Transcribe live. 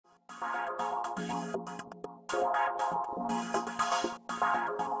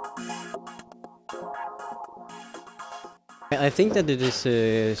I think that it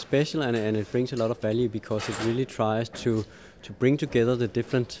is special and it brings a lot of value because it really tries to bring together the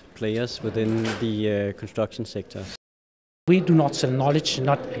different players within the construction sector. We do not sell knowledge,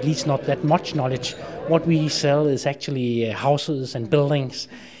 at least not that much knowledge. What we sell is actually houses and buildings.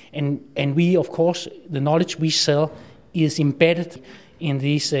 And we, of course, the knowledge we sell is embedded in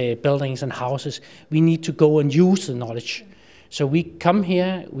these buildings and houses. We need to go and use the knowledge. So we come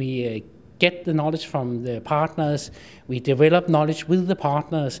here, we get the knowledge from the partners, we develop knowledge with the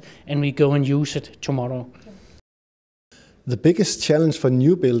partners, and we go and use it tomorrow. The biggest challenge for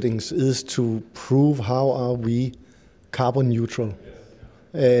new buildings is to prove how are we carbon neutral.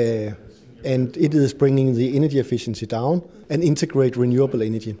 And it is bringing the energy efficiency down and integrate renewable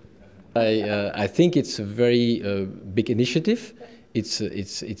energy. I think it's a very big initiative. It's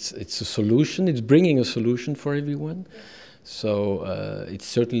a solution. It's bringing a solution for everyone. So it's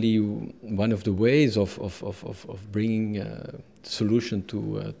certainly one of the ways of bringing a solution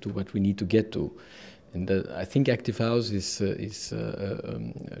to what we need to get to. And I think Active House is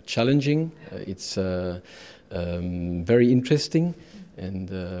challenging. It's very interesting. And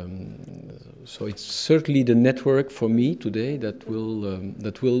so it's certainly the network for me today that will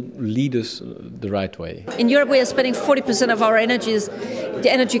lead us the right way. In Europe, we are spending 40% of our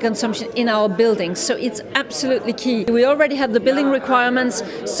the energy consumption in our buildings, so it's absolutely key. We already have the building requirements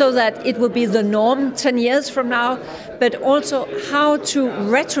so that it will be the norm 10 years from now, but also how to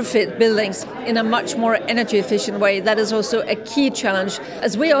retrofit buildings in a much more energy efficient way. That is also a key challenge.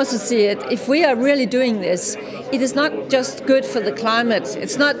 As we also see it, if we are really doing this, it is not just good for the climate,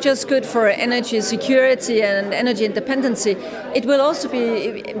 it's not just good for energy security and energy independency, it will also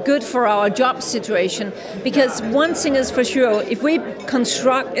be good for our job situation. Because one thing is for sure, if we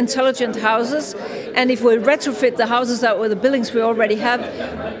construct intelligent houses and if we retrofit the houses that were the buildings we already have,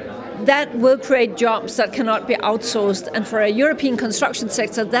 that will create jobs that cannot be outsourced. And for a European construction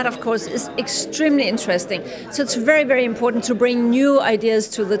sector, that of course is extremely interesting. So it's very, very important to bring new ideas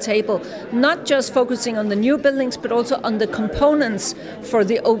to the table, not just focusing on the new buildings, but also on the components for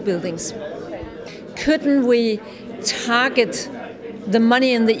the old buildings. Couldn't we target the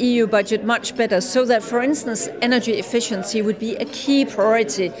money in the EU budget much better so that, for instance, energy efficiency would be a key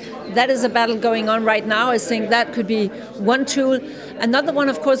priority? That is a battle going on right now. I think that could be one tool. Another one,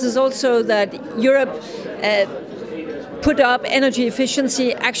 of course, is also that Europe put up energy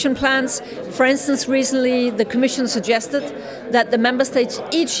efficiency action plans. For instance, recently the Commission suggested that the member states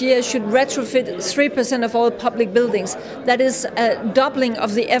each year should retrofit 3% of all public buildings. That is a doubling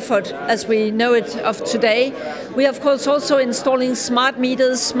of the effort as we know it of today. We are, of course, also installing smart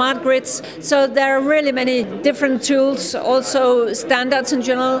meters, smart grids. So there are really many different tools, also standards in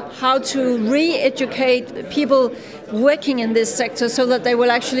general, how to re-educate people working in this sector so that they will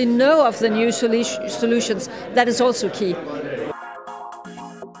actually know of the new solutions. That is also key.